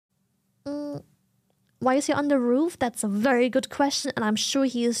Why is he on the roof? That's a very good question, and I'm sure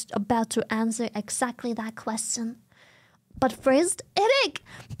he is about to answer exactly that question. But first, Eric!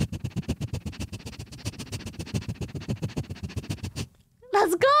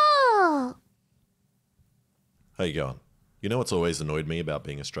 Let's go! How you going? You know what's always annoyed me about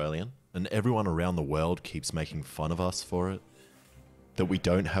being Australian? And everyone around the world keeps making fun of us for it? That we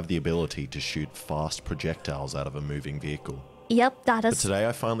don't have the ability to shoot fast projectiles out of a moving vehicle. Yep, that is But today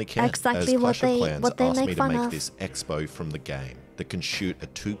I finally can, exactly as Clash of Clans what they asked make me to fun make of. this expo from the game that can shoot a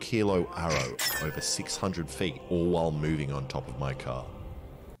 2-kilo arrow over 600 feet, all while moving on top of my car.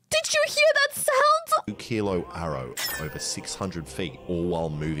 Did you hear that sound? 2-kilo arrow over 600 feet, all while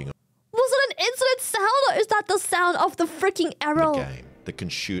moving on Was it an incident sound, or is that the sound of the freaking arrow? the game that can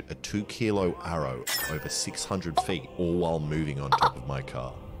shoot a 2-kilo arrow over 600 feet, all while moving on top of my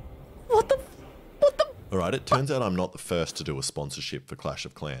car? What the? Alright, it turns out I'm not the first to do a sponsorship for Clash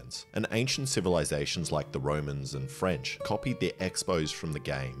of Clans, and ancient civilizations like the Romans and French copied their expos from the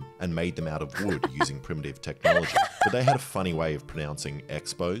game and made them out of wood using primitive technology. But they had a funny way of pronouncing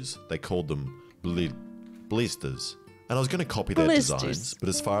expos. They called them ballistas. And I was going to copy their designs, but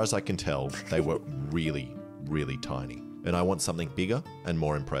as far as I can tell, they were really, really tiny. And I want something bigger and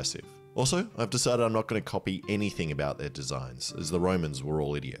more impressive. Also, I've decided I'm not going to copy anything about their designs, as the Romans were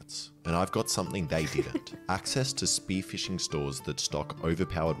all idiots. And I've got something they didn't. Access to spearfishing stores that stock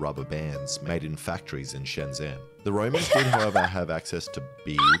overpowered rubber bands made in factories in Shenzhen. The Romans did, however, have access to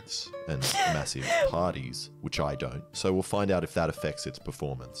beards and massive parties, which I don't, so we'll find out if that affects its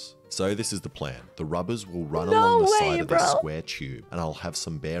performance. So this is the plan. The rubbers will run along the side of the square tube, and I'll have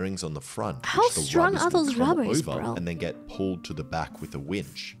some bearings on the front. How strong are those rubbers, bro? And then get pulled to the back with a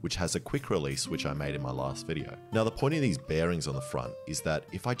winch, which has a quick release, which I made in my last video. Now, the point of these bearings on the front is that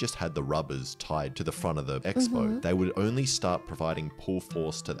if I just had the rubbers tied to the front of the expo, they would only start providing pull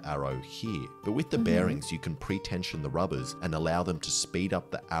force to the arrow here. But with the bearings, you can pre-tension the rubbers and allow them to speed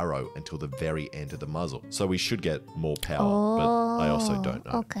up the arrow until the very end of the muzzle. So we should get more power, but I also don't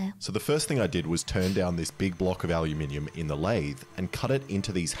know. Okay. So the first thing I did was turn down this big block of aluminium in the lathe and cut it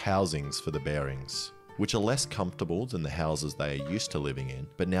into these housings for the bearings, which are less comfortable than the houses they are used to living in,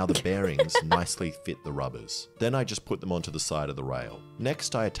 but now the bearings nicely fit the rubbers. Then I just put them onto the side of the rail.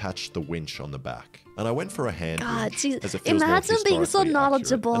 Next, I attached the winch on the back. And I went for a hand winch, as it feels imagine more being so historically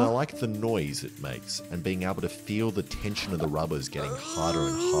knowledgeable. accurate. And I like the noise it makes, and being able to feel the tension of the rubbers getting harder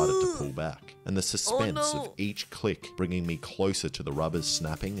and harder to pull back. And the suspense of each click bringing me closer to the rubbers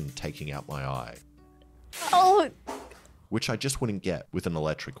snapping and taking out my eye. Oh. Which I just wouldn't get with an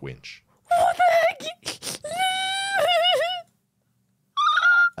electric winch. What the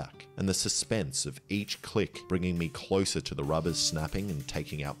heck? And the suspense of each click bringing me closer to the rubbers snapping and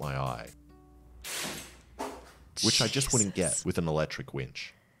taking out my eye. Which I just wouldn't get with an electric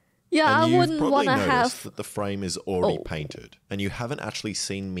winch. Yeah, and I wouldn't want to noticed have... that the frame is already painted, and you haven't actually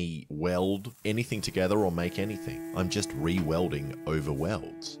seen me weld anything together or make anything. I'm just re-welding over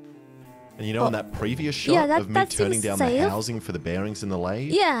welds. And you know, in that previous shot of me turning down the housing for the bearings in the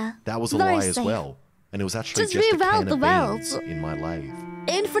lathe, that was a lie as well. And it was actually just a can of beans in my lathe.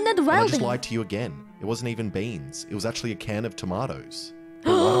 Infinite And welding. I just lied to you again. It wasn't even beans. It was actually a can of tomatoes.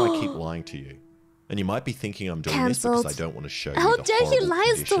 But why do I keep lying to you? And you might be thinking I'm doing this because I don't want to show you the dare he horrible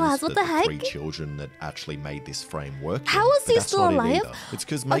lies to us? What the heck? 3 children that actually made this frame work. How is he still alive? It's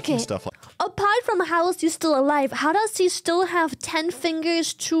because making stuff like... Apart from how is he still alive, how does he still have 10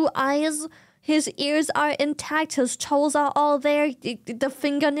 fingers, 2 eyes? His ears are intact, his toes are all there, the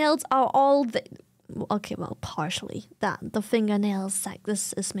fingernails are all there. Okay, well, partially. The fingernails, like,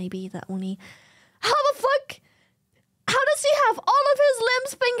 this is maybe the only... How the fuck? How does he have all of his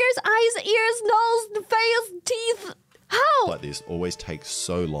limbs, fingers, eyes, ears, nose, face, teeth? How? Like this always takes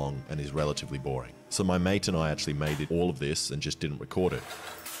so long and is relatively boring. So my mate and I actually made all of this and just didn't record it.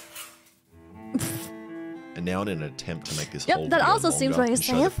 And now in an attempt to make this whole video also seems longer very and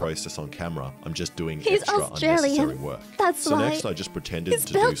show the safe. process on camera, I'm just doing He's extra Australian. unnecessary work. That's so why. next I just pretended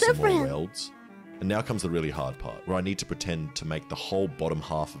to do some more welds. And now comes the really hard part, where I need to pretend to make the whole bottom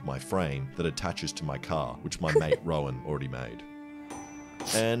half of my frame that attaches to my car, which my mate Rowan already made.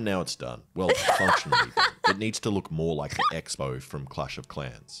 And now it's done. Well, functionally done. It needs to look more like the expo from Clash of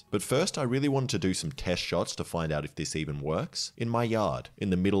Clans. But first, I really wanted to do some test shots to find out if this even works in my yard,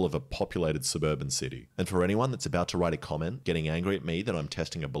 in the middle of a populated suburban city. And for anyone that's about to write a comment, getting angry at me that I'm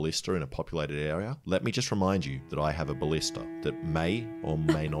testing a ballista in a populated area, let me just remind you that I have a ballista that may or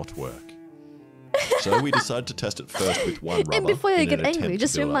may not work. So we decided to test it first with one rubber. And before you in get an angry, attempt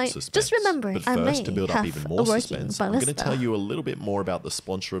just to build up suspense. remember, but I first, may to build have up even a more working suspense, I'm going to ballista. tell you a little bit more about the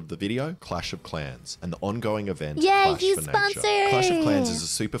sponsor of the video, Clash of Clans, and the ongoing event Yay, Clash he's for sponsored! Nature. Clash of Clans is a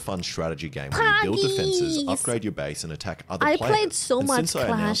super fun strategy game where you build defenses, upgrade your base, and attack other players. I played so and much since I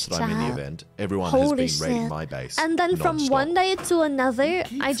announced Clash, that I'm in the chat. event, everyone Holy has been raiding shit. my base. And then from non-stop. one day to another,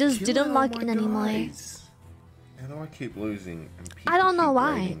 I just didn't log in anymore. How do I keep losing? And I don't know keep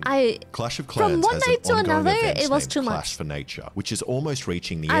why. raiding? Clash of Clans one has day an to ongoing another, event it was named too Clash much. for Nature, which is almost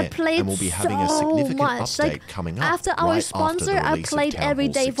reaching the I end, played and we'll be having a so significant much. update Like, coming up after our right sponsor, after the I release of played Town every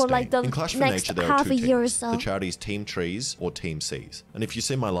Hall day for, like, 16. the In Clash for next Nature, there half are two a year or teams. so. The charity's Team Trees or Team Seas. And if you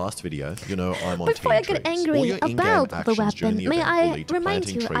see my last video, you know I'm on Before Team I get Trees. angry All your in-game about the actions during weapon, the may event I will lead to remind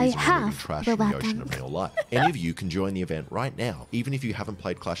planting you, trees I and removing have trash the from the ocean weapon. in real life. Any of you can join the event right now, even if you haven't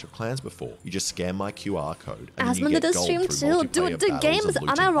played Clash of Clans before. You just scan my QR code and then you Asmund get did a gold stream through too. Dude, multiplayer the battles game and is looting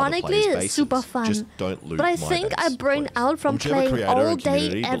other unironically players' bases. super fun. Just don't loot But I my think base, I burned please. out from I'm playing creator all and community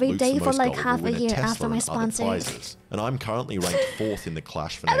day, that every loots day the for most like gold half will a win year Tesla after my and other sponsor. prizes. And I'm currently ranked 4th in the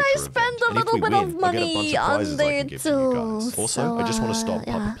Clash for Nature And I event. spent a And if little we bit win, of I get a money bunch of prizes I on can give to there you too, guys. Also, I just want to stop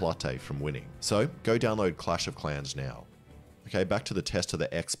yeah. Papa Plate from winning. So, go download Clash of Clans now. Okay, back to the test of the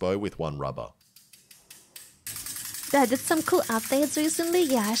Expo with one rubber. I did some cool updates recently.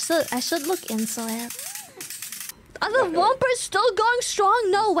 Yeah, I should look into it. Are the Wompers still going strong?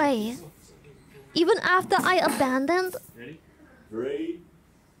 No way. Even after I abandoned. Ready? 3,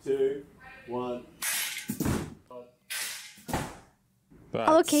 2, 1. That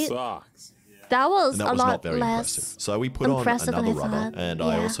Okay. sucks. That was And that a was lot not very less. impressive. So we put on impressive than another I rubber, thought. and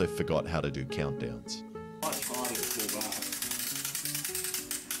I Yeah. also forgot how to do countdowns.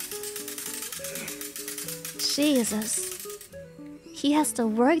 Jesus. He has to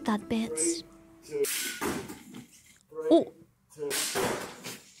work that bitch. Oh.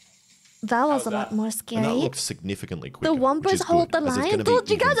 That was a lot more And that scary. looked significantly quicker. The Wompers which is hold good, the as it's line? gonna be Dude,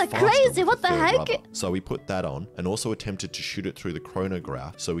 you even guys are faster crazy. with What the third heck? rubber. So we put that on and also attempted to shoot it through the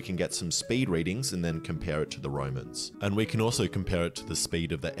chronograph so we can get some speed readings and then compare it to the Romans. And we can also compare it to the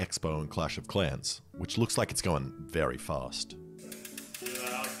speed of the Expo and Clash of Clans, which looks like it's going very fast.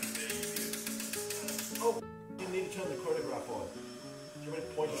 Oh, you need to turn the chronograph on. Do you want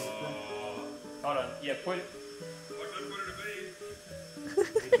to point Hold on. Yeah, point it.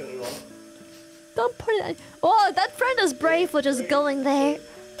 turn it on? Don't put it. Oh, that friend is brave for just going there.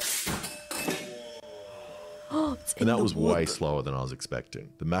 Oh, it's in And that the was way wood. slower than I was expecting.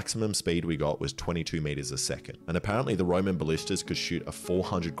 The maximum speed we got was 22 meters a second. And apparently the Roman ballistas could shoot a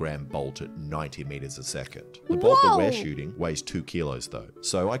 400-gram bolt at 90 meters a second. The bolt that we're Whoa! shooting weighs 2 kilos though.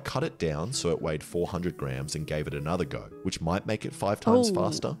 So I cut it down so it weighed 400 grams and gave it another go, which might make it 5 times Oh.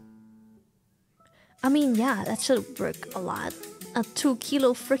 faster. I mean, yeah, that should work a lot. A 2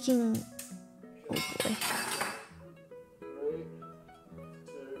 kilo freaking. Oh boy.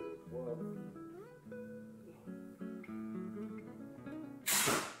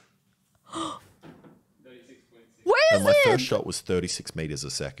 Where And is my it? first shot was 36 meters a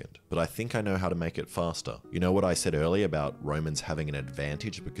second, but I think I know how to make it faster. You know what I said earlier about Romans having an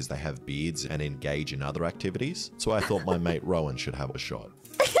advantage because they have beards and engage in other activities? So I thought my mate Rowan should have a shot.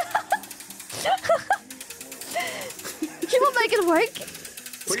 He will make it work.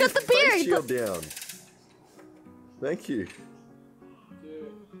 He's got the beard. Shield down. Thank you.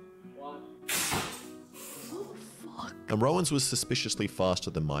 And Rowan's was suspiciously faster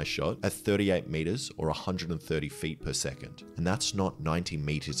than my shot at 38 meters or 130 feet per second. And that's not 90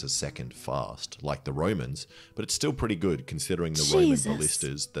 meters a second fast like the Romans, but it's still pretty good considering the Jesus. Roman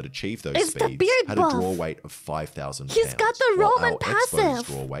ballistas that achieved those It's the speeds beard had a buff. draw weight of 5,000 pounds. He's got the while Roman our Expo's passive.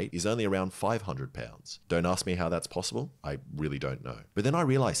 draw weight is only around 500 pounds. Don't ask me how that's possible. I really don't know. But then I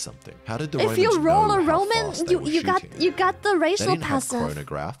realized something. How did the If Romans you roll know a how Roman, fast they were you got shooting? the They racial didn't have passive.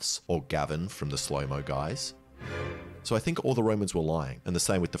 chronographs or Gavin from the slow-mo guys. So I think all the Romans were lying, and the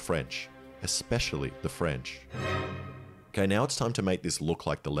same with the French, especially the French. Okay, now it's time to make this look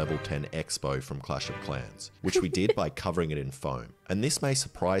like the level 10 Expo from Clash of Clans, which we did by covering it in foam. And this may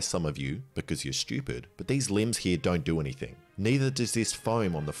surprise some of you because you're stupid, but these limbs here don't do anything. Neither does this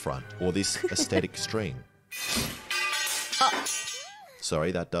foam on the front or this aesthetic string.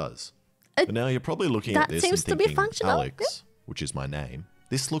 Sorry, that does. But now you're probably looking at That this and seems to be thinking, functional. Alex, which is my name,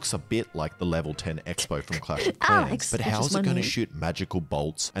 this looks a bit like the level 10 Expo from Clash of Alex, Clans, but which is how's my it going to name. shoot magical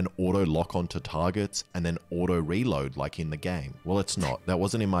bolts and auto lock onto targets and then auto reload like in the game? Well, it's not. That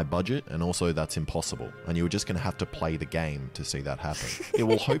wasn't in my budget, and also that's impossible. And you were just going to have to play the game to see that happen. It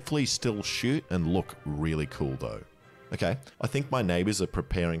will hopefully still shoot and look really cool though. Okay, I think my neighbors are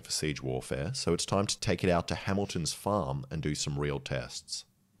preparing for siege warfare, so it's time to take it out to Hamilton's farm and do some real tests.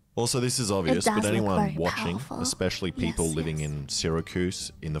 Also, this is obvious, does but look anyone very watching, powerful. especially people Yes, living yes. in Syracuse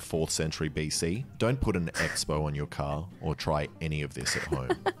in the 4th century BC, don't put an expo on your car or try any of this at home.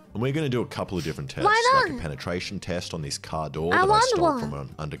 And we're going to do a couple of different tests, Why like a not? penetration test on this car door I that I want stole one. from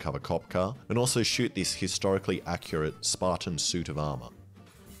an undercover cop car, and also shoot this historically accurate Spartan suit of armor.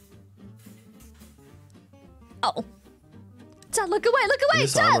 Oh. Chad, look away, look And away,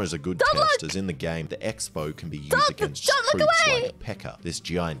 this Chad! armor is a good Don't test, look! as in the game, the expo can be used Don't- against don't look troops away! like Pekka, this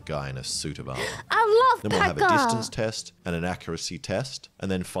giant guy in a suit of armor. I love Then we'll have a Pekka. distance test and an accuracy test, and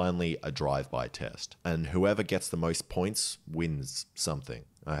then finally a drive-by test. And whoever gets the most points wins something.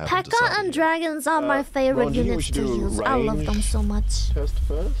 I haven't Pekka decided and yet. dragons are my favorite Ron, do you think we units should to do a use. I love them range? so much. Test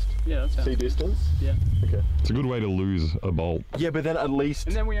first. Yeah, that's See distance. Yeah. Okay. It's a good way to lose a bolt. Yeah, but then at least.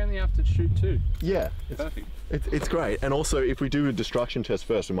 And then we only have to shoot 2. Yeah. Perfect. It's great. And also, if we do a destruction test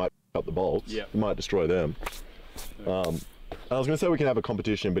first, we might pick up the bolts. Yeah. We might destroy them. I was going to say we can have a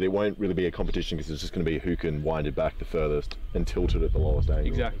competition, but it won't really be a competition because it's just going to be who can wind it back the furthest and tilt it at the lowest angle.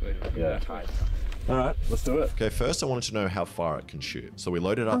 Exactly. Yeah. All right, let's do it. Okay, first I wanted to know how far it can shoot. So we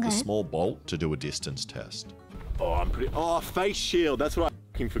loaded up the Okay. small bolt to do a distance test. Oh, I'm pretty. Oh, face shield. That's what I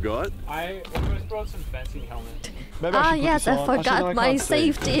fucking forgot. I almost brought some fencing helmets. Maybe Ah, should put yes, this I on. Actually, forgot no, I my can't see.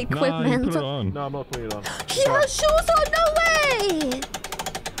 safety No, you equipment. put it on. No, I'm not putting it on. He has shoes on, no way!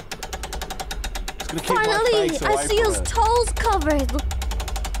 It's gonna keep my Finally, face I away see from his it. toes covered.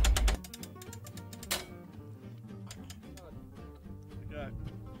 Okay.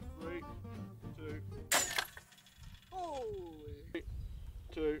 3, 2.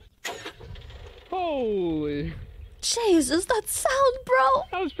 2. Holy! Jesus, that sound, bro.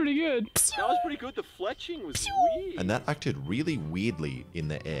 That was pretty good. That was pretty good. The fletching was weird. And that acted really weirdly in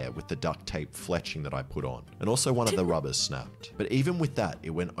the air with the duct tape fletching that I put on. And also one of the rubbers snapped. But even with that,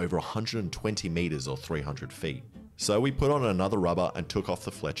 it went over 120 meters or 300 feet. So we put on another rubber and took off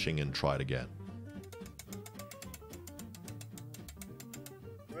the fletching and tried again.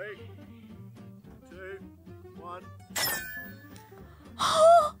 3, 2, 1.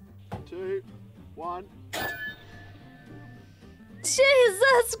 2, 1.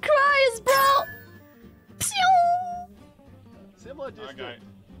 Jesus Christ, bro. Pew! Similar distance.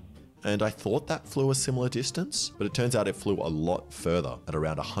 And I thought that flew a similar distance, but it turns out it flew a lot further at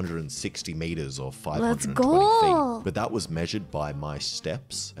around 160 meters or 520 go. feet. But that was measured by my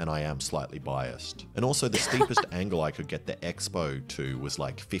steps, and I am slightly biased. And also the steepest angle I could get the expo to was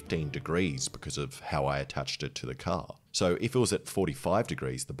like 15 degrees because of how I attached it to the car. So if it was at 45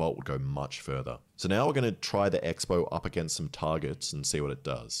 degrees, the bolt would go much further. So now we're going to try the expo up against some targets and see what it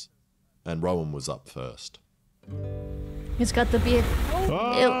does. And Rowan was up first. He's got the beard.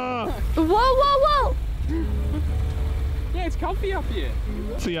 Ah! Whoa, whoa, whoa! Yeah, it's comfy up here.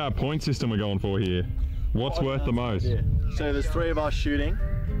 What's the point system we're going for here? What's worth the most? Yeah. So there's 3 of us shooting.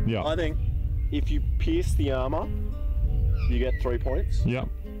 Yeah. I think if you pierce the armor, you get 3 points. Yep.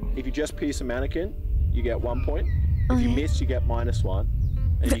 If you just pierce a mannequin, you get 1 point. If you miss, you get -1.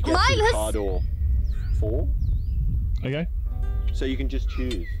 And you get to the Minus? car door 4. Okay. So you can just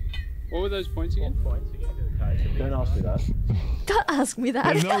choose. What were those points again? Don't ask me that. Don't ask me that.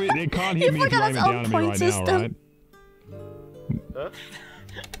 There's no, it can't hit He me if you forgot aim his it own down at me point right now, system. right? Huh?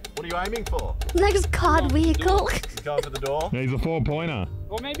 What are you aiming for? Next card vehicle. You going for the door? He's a 4-pointer.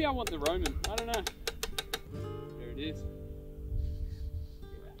 Or maybe I want the Roman. I don't know. There it is.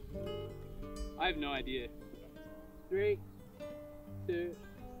 I have no idea. 3, 2,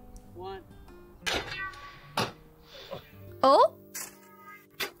 1. Oh?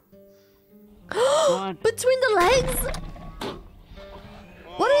 Between the legs?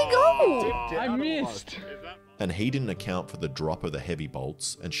 Where did he go? I missed. And he didn't account for the drop of the heavy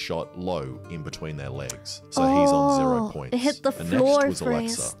bolts and shot low in between their legs. So he's on 0 points. It hit the and floor next was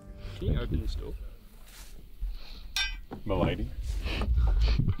Alexa. first. Can you open this door? Milady.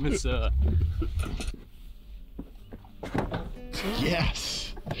 Miss,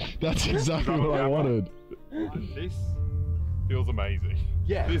 Yes! That's exactly what I wanted. This feels amazing.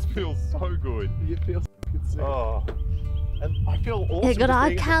 Yeah. This feels so good. It feels sick. Oh. And I feel awesome. You gotta just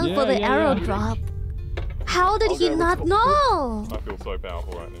being- account for the arrow drop. How did I'll he go not with- know? I feel so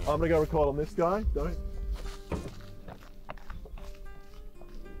powerful right now. I'm gonna go record on this guy. Don't.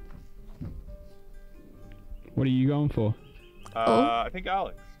 What are you going for? I think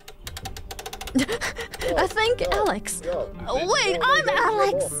Alex. I think Alex. Oh, wait, I'm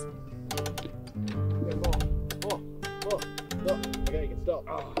Alex. Okay, you can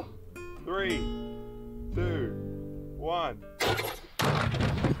stop. 3, 2, 1.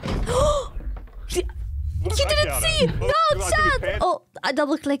 You didn't see! No, Chad! Oh, I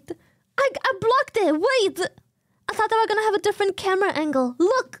double clicked. I blocked it. Wait! I thought thought they were gonna have a different camera angle.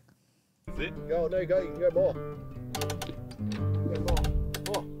 Look! Is it? Go, no, go, you can go more.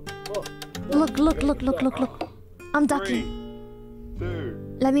 Look, look, look, look, look, look. I'm ducking. 3,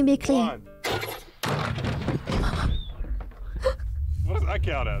 2, Let me be clear. 1. What does that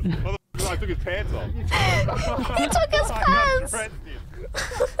count as? What the I took his pants off. He took his pants! I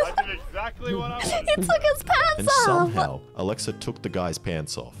did exactly what I wanted. He took his pants And off! somehow, Alexa took the guy's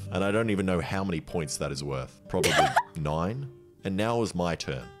pants off. And I don't even know how many points that is worth. Probably 9. And now it was my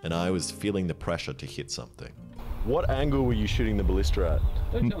turn, and I was feeling the pressure to hit something. What angle were you shooting the ballista at?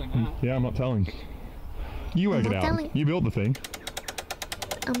 Don't tell him that. Yeah, I'm not telling. You work I'm it not out. telling. You built the thing.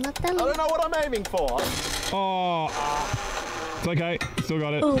 I'm not I telling. don't know what I'm aiming for. Oh, it's okay. Still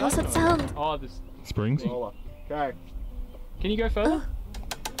got it. Oh, what's that sound? Oh, this. Springs. Okay. Can you go further?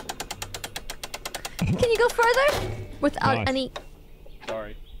 Can you go further? Without Nice. any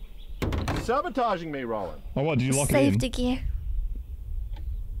Sorry. Sabotaging me, Roland. Oh, what? Did you lock safety it gear. in?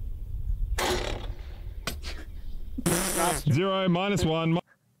 0, -1.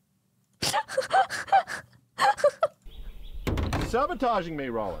 Sabotaging me,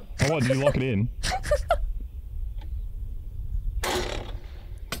 Roland. Oh, what? Did you lock it in?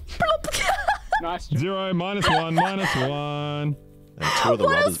 Nice. 0, -1, -1. And 2 of the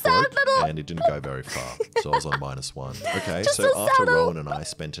What a rubbers sad broke, little- and it didn't go very far. So I was on -1. Okay, Just so a after saddle. Rowan and I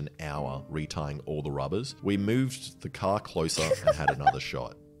spent an hour retying all the rubbers, we moved the car closer and had another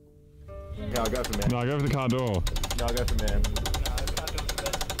shot. Yeah, I'll go for man. No, go for the car door. No, I'll go for man.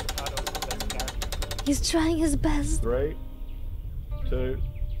 He's trying his best. 3, 2,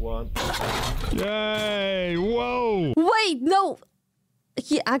 1. Yay! Whoa! Wait, no!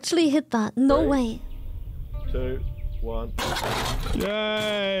 He actually hit that. No Three. way. 2, 1.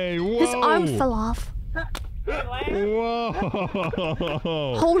 Yay! Whoa! His arm fell off. Whoa!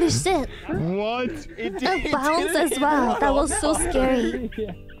 Holy shit. What? It bounced as well. That was so scary.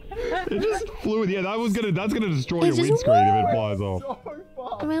 It just flew. Yeah, that's gonna destroy It your just- windscreen if it flies off.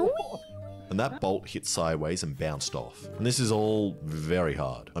 I mean, And that bolt hit sideways and bounced off. And this is all very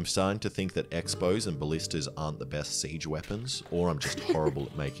hard. I'm starting to think that Expos and ballistas aren't the best siege weapons, or I'm just horrible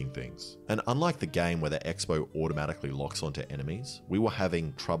at making things. And unlike the game where the Expo automatically locks onto enemies, we were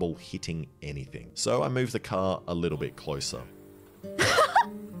having trouble hitting anything. So I moved the car a little bit closer.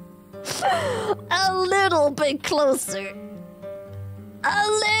 a little bit closer. A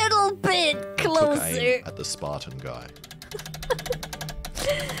little bit Took closer. aim at the Spartan guy.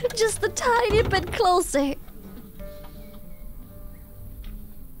 Just a tiny bit closer.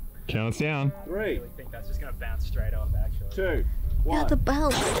 Count us down. 3, I think that's just gonna bounce straight off, actually. 2, Yeah, 1. the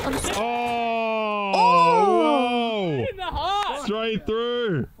bounce. Oh! Whoa! In the heart! Straight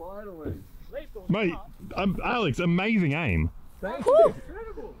through. Finally. Mate, Alex, amazing aim. Thank you.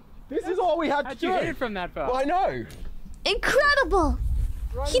 This is all we had to How'd do. you hit it from that far? I know. Incredible.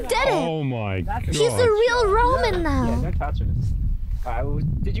 He did it. Oh my god. He's a real Roman Yeah, now. don't touch him. Alright, well,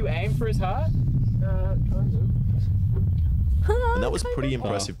 did you aim for his heart? Kind of. And that was pretty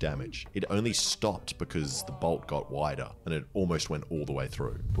impressive damage. It only stopped because the bolt got wider and it almost went all the way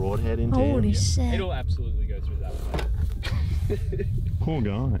through. Broadhead into Holy shit. It'll absolutely go through that way. Poor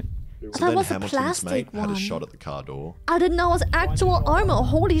guy. So That then was a Hamilton's plastic mate had one. a shot at the car door. I didn't know it was actual armor.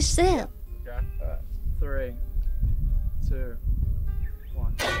 Holy shit. Okay. 3, 2,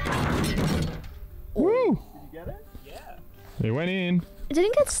 1. Woo! Get it? It went in. It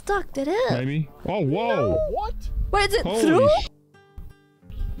didn't get stuck, did it? Maybe. Oh, whoa! What? Wait, is it Holy through?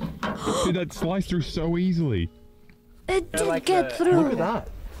 Dude, that sliced through so easily. It did like get the- through. Look at that.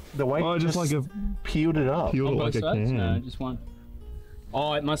 The way Oh, it just like a peeled it up. peeled it On like both a sides? No, can. just one.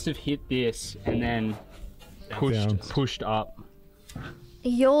 Oh, it must have hit this and then Down. pushed up.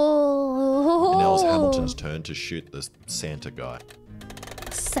 Yo. And now it's Hamilton's turn to shoot the Santa guy.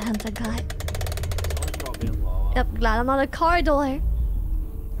 Santa guy. Yep, glad I'm not a car door.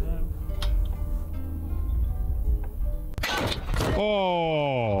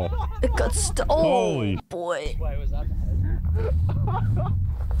 Oh! It got oh Holy. boy. Wait, was that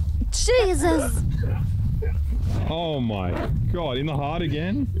Jesus. Oh my god, in the heart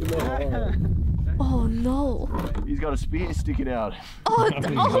again? Oh no. He's got a spear sticking out. Oh,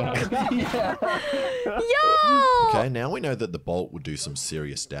 yo. Okay, now we know that the bolt would do some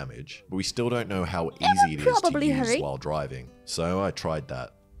serious damage, but we still don't know how easy it is to probably use hurt. while driving. So I tried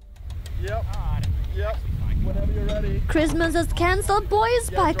that. Yep. Yep. Whenever you're ready. Christmas is cancelled, boys.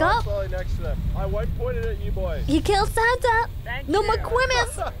 Pack drive up. slowly next to them. I won't point it at you boys. He killed Santa. No more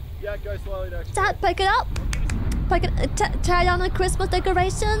Christmas. Yeah, go slowly next to Dad, pick it up. Pick it. Tie down a Christmas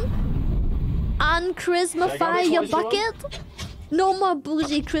decoration. Unchristmasify your bucket. No more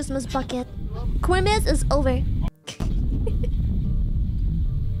bougie Christmas bucket. Christmas is over.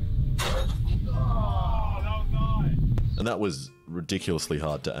 And that was ridiculously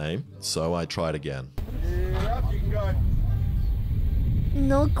hard to aim, so I tried again. Yeah, you can go.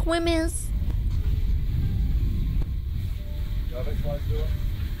 No quimmins.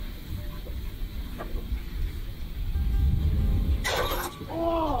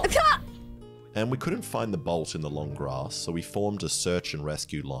 And we couldn't find the bolt in the long grass, so we formed a search and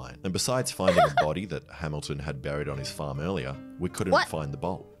rescue line. And besides finding a body that Hamilton had buried on his farm earlier, we couldn't find the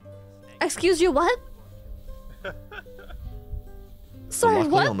bolt. Excuse you, what? Sorry,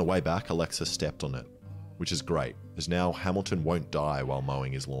 Luckily, what? on the way back, Alexa stepped on it, which is great, as now Hamilton won't die while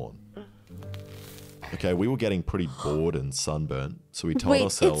mowing his lawn. Okay, we were getting pretty bored and sunburnt, so we told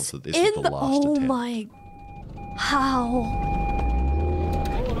ourselves that this was the last attempt. Oh my... How?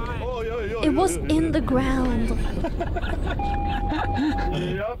 It was in the ground.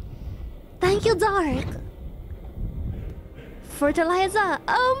 Yep. Thank you, Dark. Fertilizer?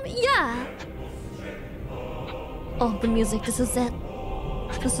 Yeah. Oh, the music, this is it.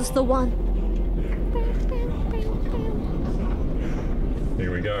 This is the one.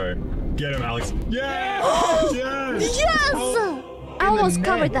 Here we go. Get him, Alex. Yes! Yes! Yes! Oh, I almost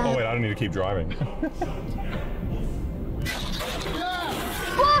covered that. Oh wait, I don't need to keep driving.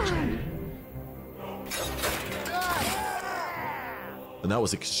 And that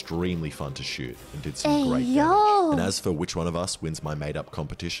was extremely fun to shoot and did some great damage. And as for which one of us wins my made-up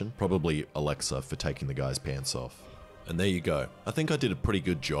competition, probably Alexa for taking the guy's pants off. And there you go. I think I did a pretty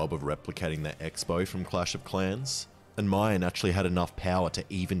good job of replicating that expo from Clash of Clans. And mine actually had enough power to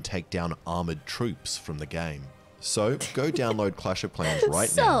even take down armored troops from the game. So go download Clash of Clans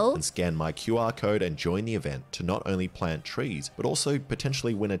right now and scan my QR code and join the event to not only plant trees, but also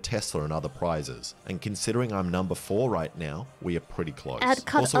potentially win a Tesla and other prizes. And considering I'm number 4 right now, we are pretty close.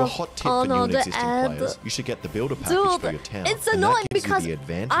 Also, a hot tip for new and existing players, you should get the builder package for your town. It's annoying because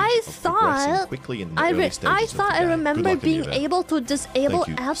I thought I remember being able to disable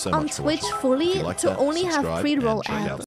ads on Twitch fully to only have pre-roll ads.